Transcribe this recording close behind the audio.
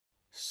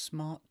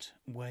Smart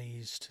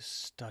ways to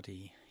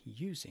study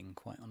using,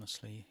 quite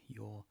honestly,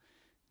 your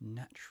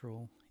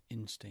natural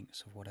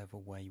instincts of whatever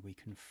way we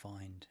can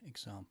find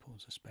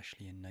examples,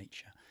 especially in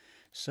nature.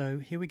 So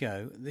here we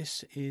go.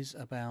 This is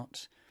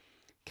about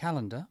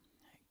Calendar,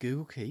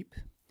 Google Keep,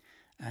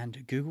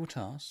 and Google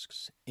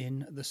Tasks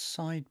in the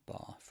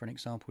sidebar. For an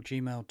example,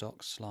 Gmail,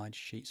 Docs, Slides,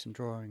 Sheets and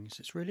Drawings.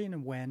 It's really an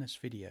awareness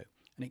video,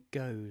 and it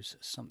goes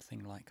something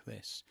like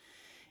this.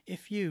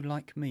 If you,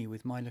 like me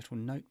with my little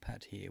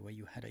notepad here, where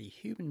you had a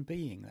human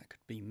being, that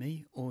could be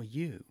me or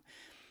you,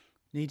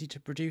 needed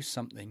to produce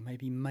something,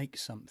 maybe make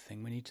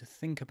something, we need to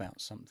think about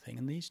something,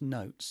 and these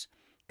notes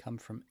come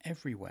from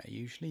everywhere,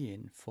 usually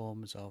in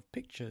forms of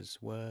pictures,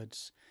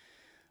 words,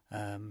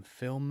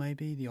 film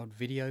maybe, the odd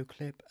video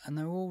clip, and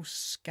they're all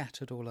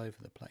scattered all over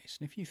the place.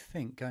 And if you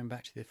think, going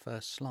back to the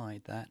first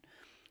slide, that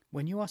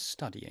when you are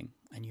studying,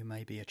 and you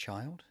may be a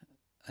child,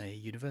 a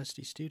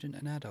university student,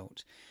 an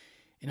adult,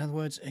 in other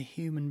words, a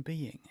human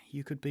being,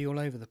 you could be all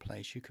over the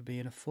place. You could be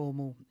in a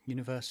formal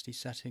university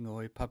setting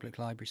or a public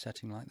library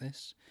setting like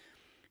this.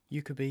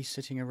 You could be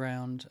sitting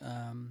around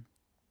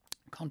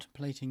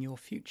contemplating your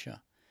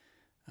future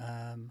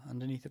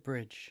underneath a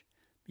bridge.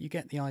 You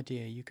get the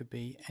idea. You could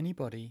be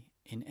anybody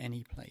in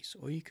any place,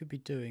 or you could be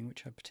doing,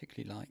 which I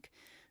particularly like,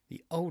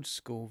 the old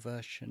school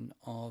version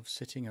of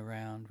sitting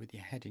around with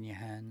your head in your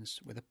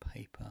hands with a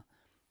paper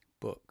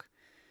book.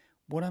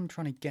 What I'm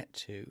trying to get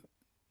to,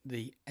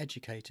 the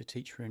educator,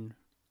 teacher in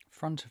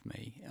front of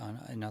me,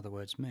 in other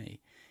words me,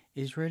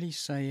 is really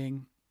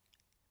saying,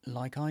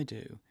 like I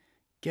do,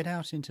 get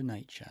out into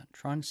nature,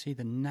 try and see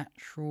the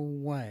natural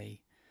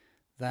way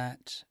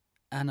that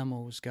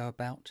animals go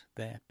about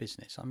their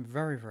business. I'm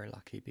very, very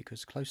lucky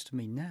because close to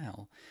me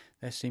now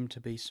there seem to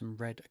be some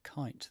red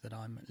kite that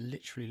I'm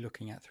literally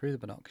looking at through the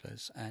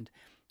binoculars and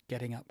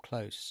getting up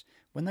close.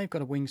 When they've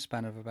got a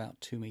wingspan of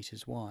about 2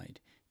 meters wide,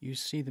 you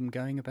see them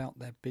going about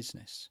their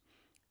business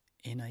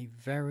in a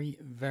very,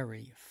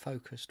 very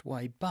focused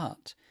way,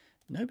 but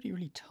nobody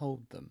really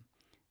told them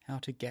how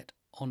to get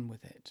on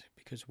with it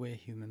because we're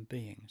human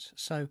beings.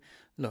 So,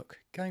 look,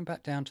 going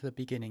back down to the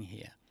beginning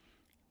here,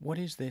 what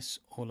is this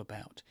all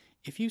about?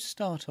 If you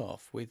start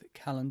off with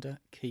Calendar,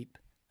 Keep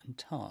and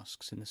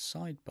Tasks in the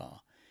sidebar,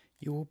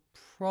 you will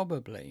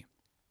probably,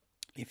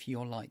 if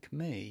you're like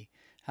me,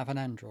 have an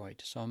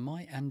Android. So on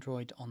my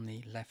Android on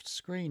the left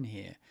screen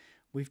here,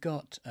 we've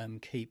got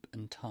Keep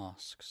and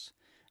Tasks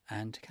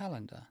and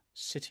Calendar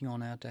sitting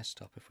on our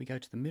desktop. If we go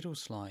to the middle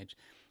slide,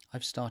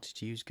 I've started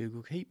to use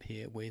Google Keep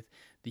here with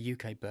the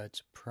UK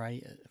birds of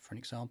prey, for an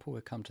example.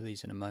 We'll come to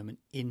these in a moment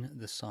in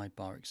the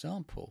sidebar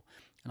example.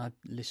 And I've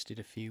listed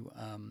a few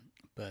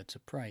birds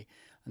of prey.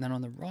 And then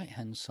on the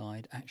right-hand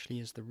side actually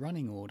is the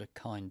running order,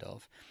 kind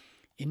of,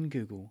 in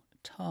Google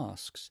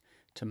Tasks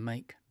to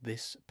make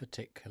this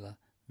particular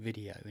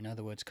video. In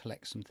other words,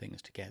 collect some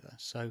things together.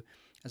 So,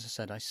 as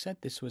I said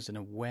this was an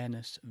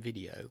awareness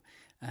video,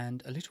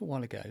 and a little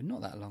while ago,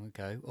 not that long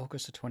ago,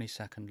 August the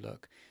 22nd,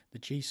 look, the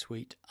G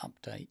Suite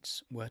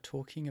updates were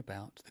talking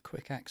about the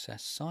quick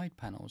access side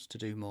panels to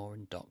do more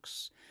in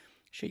Docs,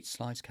 Sheets,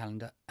 Slides,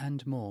 Calendar,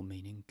 and more,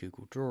 meaning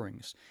Google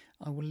Drawings.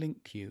 I will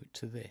link you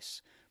to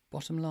this.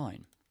 Bottom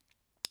line,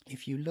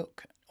 if you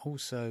look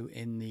also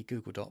in the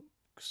Google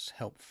Docs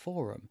Help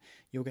Forum,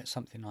 you'll get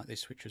something like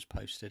this, which was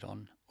posted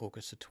on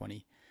August the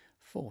 24th.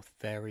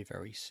 Very,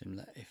 very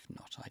similar, if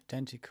not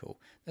identical.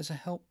 There's a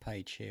help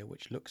page here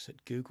which looks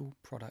at Google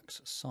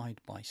products side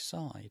by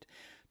side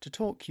to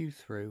talk you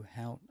through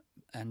how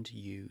and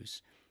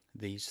use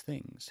these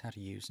things, how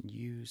to use and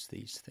use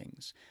these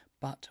things.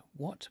 But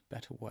what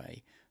better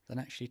way than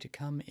actually to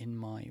come in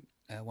my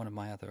one of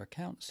my other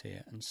accounts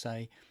here and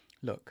say,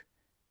 look,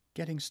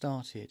 getting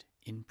started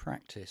in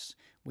practice,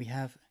 we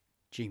have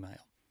Gmail.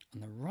 On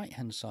the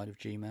right-hand side of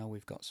Gmail,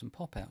 we've got some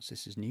pop-outs.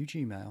 This is new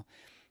Gmail,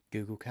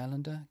 Google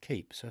Calendar,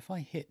 Keep. So if I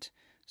hit,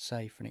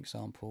 say, for an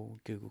example,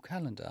 Google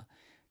Calendar,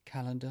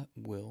 Calendar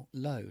will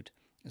load.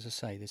 As I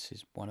say, this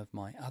is one of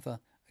my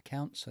other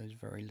accounts, so there's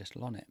very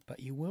little on it. But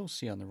you will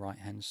see on the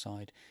right-hand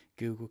side,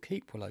 Google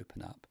Keep will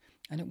open up,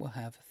 and it will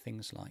have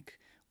things like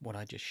what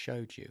I just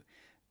showed you.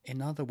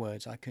 In other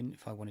words, I can,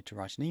 if I wanted to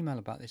write an email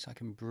about this, I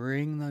can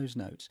bring those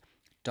notes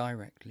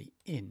directly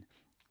in.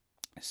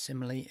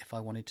 Similarly, if I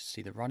wanted to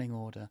see the running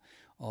order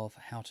of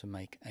how to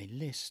make a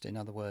list, in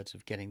other words,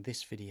 of getting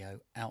this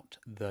video out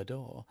the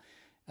door,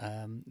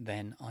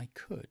 then I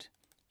could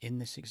in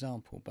this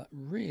example. But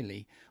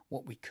really,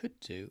 what we could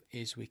do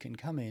is we can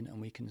come in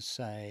and we can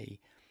say,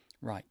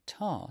 right,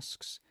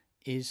 tasks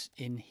is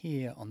in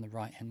here on the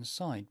right hand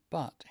side,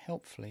 but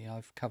helpfully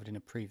I've covered in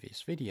a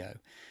previous video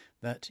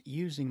that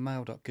using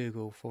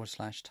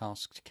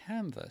mail.google/tasked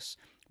canvas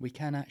we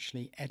can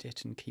actually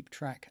edit and keep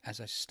track as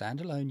a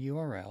standalone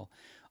URL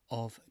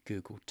of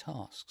Google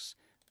Tasks.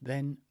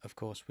 Then of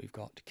course we've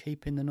got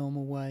keep in the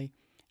normal way,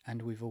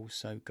 and we've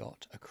also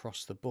got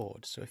across the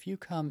board. So if you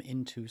come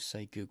into,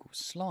 say, Google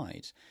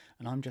Slides,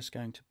 and I'm just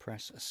going to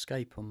press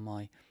escape on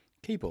my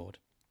keyboard,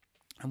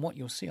 and what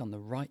you'll see on the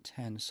right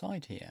hand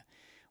side here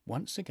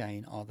once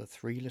again are the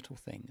three little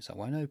things. I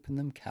won't open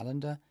them: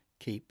 Calendar,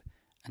 Keep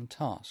and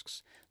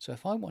tasks. So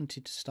if I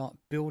wanted to start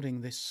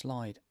building this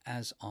slide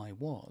as I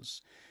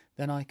was,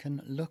 then I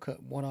can look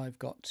at what I've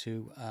got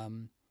to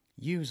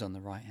use on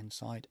the right hand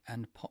side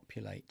and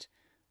populate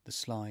the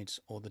slides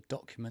or the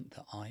document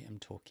that I am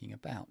talking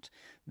about.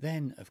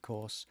 Then, of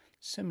course,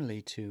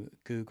 similarly to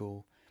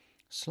Google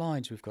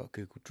Slides, we've got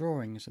Google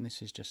Drawings, and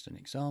this is just an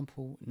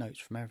example, notes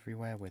from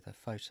everywhere with a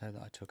photo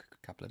that I took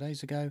a couple of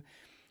days ago.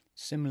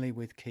 Similarly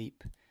with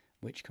Keep,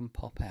 which can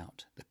pop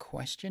out. The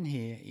question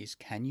here is,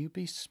 can you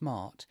be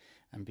smart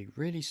and be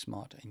really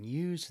smart and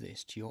use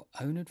this to your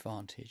own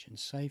advantage and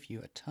save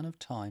you a ton of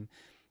time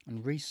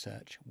and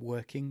research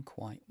working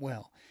quite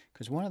well?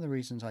 Because one of the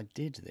reasons I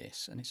did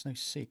this, and it's no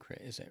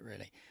secret, is it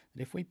really,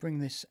 that if we bring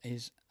this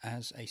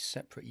as a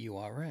separate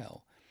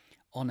URL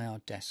on our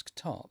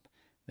desktop,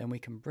 then we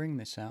can bring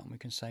this out and we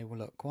can say, well,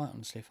 look, quite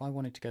honestly, if I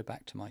wanted to go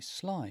back to my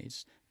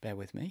slides, bear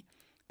with me,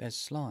 there's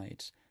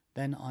slides,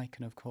 then I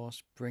can, of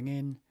course, bring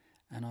in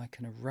and I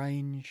can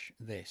arrange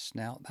this.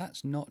 Now,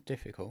 that's not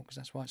difficult because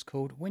that's why it's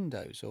called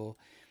Windows, or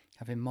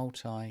having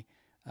multi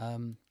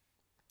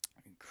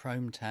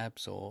Chrome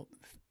tabs or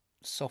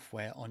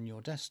software on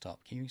your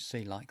desktop. You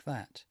see like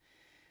that.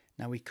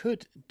 Now, we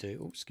could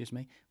do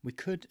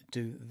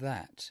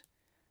that,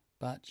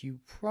 but you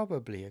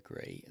probably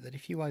agree that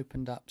if you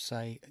opened up,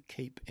 say,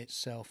 Keep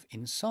itself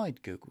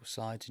inside Google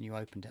Slides and you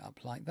opened it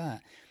up like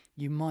that,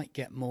 you might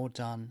get more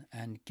done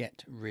and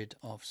get rid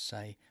of,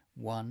 say,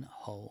 one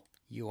whole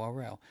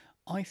URL.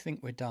 I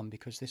think we're done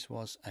because this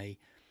was a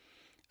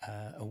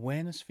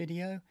awareness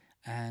video,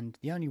 and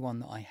the only one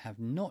that I have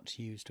not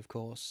used, of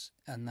course,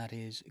 and that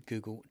is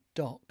Google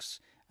Docs,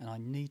 and I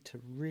need to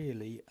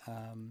really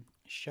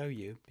show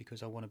you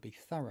because I want to be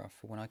thorough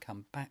for when I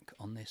come back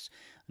on this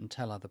and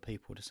tell other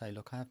people to say,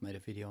 look, I have made a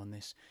video on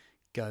this,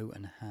 go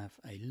and have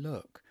a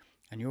look.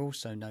 And you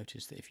also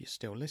notice that if you're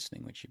still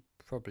listening, which you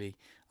probably,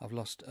 I've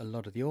lost a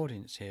lot of the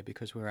audience here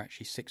because we're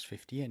actually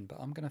 6:50 in, but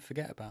I'm going to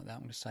forget about that. I'm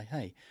going to say,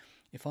 hey,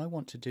 if I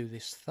want to do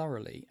this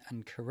thoroughly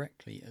and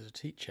correctly as a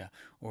teacher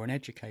or an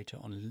educator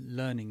on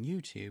learning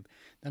YouTube,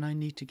 then I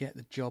need to get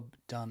the job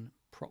done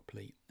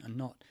properly and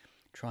not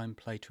try and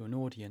play to an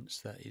audience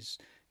that is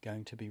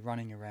going to be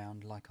running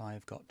around like I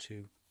have got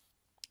to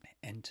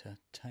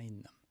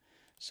entertain them.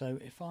 So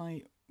if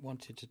I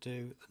wanted to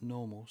do the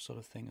normal sort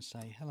of thing and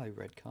say, hello,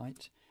 Red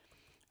Kite,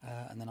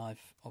 and then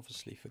I've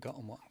obviously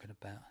forgotten what I'm going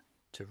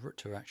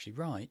to actually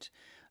write,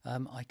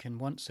 I can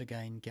once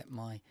again get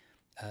my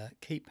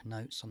Keep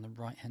notes on the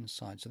right hand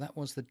side. So that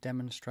was the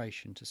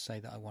demonstration to say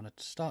that I wanted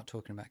to start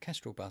talking about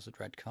kestrel buzzard,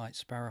 red kite,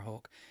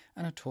 sparrowhawk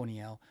and a tawny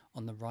owl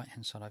on the right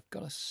hand side. I've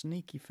got a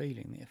sneaky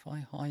feeling that if I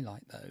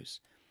highlight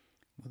those,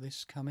 will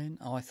this come in?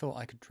 Oh, I thought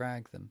I could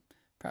drag them.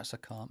 Perhaps I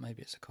can't.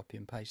 Maybe it's a copy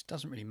and paste.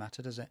 Doesn't really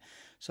matter, does it?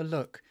 So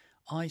look,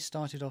 I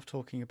started off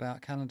talking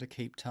about calendar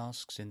keep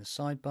tasks in the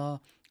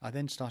sidebar. I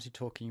then started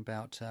talking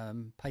about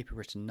paper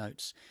written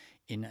notes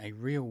in a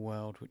real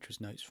world, which was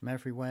notes from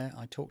everywhere.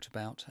 I talked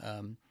about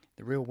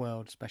the real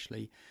world,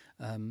 especially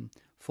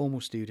formal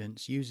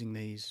students using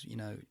these,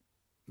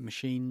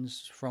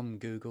 machines from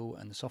Google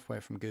and the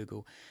software from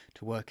Google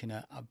to work in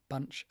a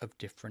bunch of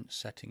different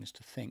settings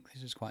to think.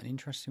 This is quite an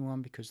interesting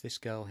one because this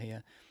girl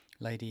here,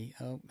 lady,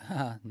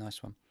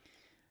 nice one.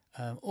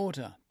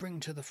 Order, bring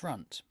to the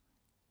front.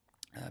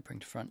 Bring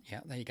to front,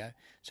 yeah, there you go.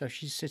 So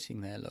she's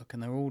sitting there, look,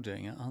 and they're all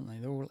doing it, aren't they?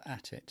 They're all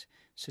at it,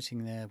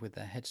 sitting there with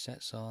their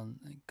headsets on.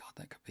 God,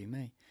 that could be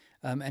me.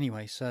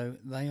 Anyway, so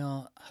they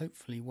are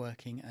hopefully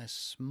working as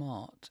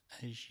smart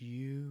as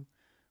you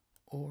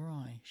or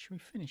I. Should we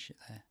finish it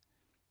there?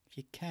 If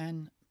you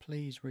can,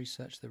 please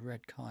research the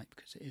red kite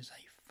because it is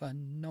a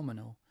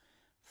phenomenal,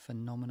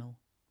 phenomenal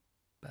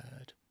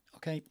bird.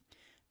 Okay,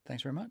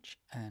 thanks very much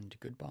and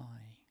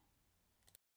goodbye.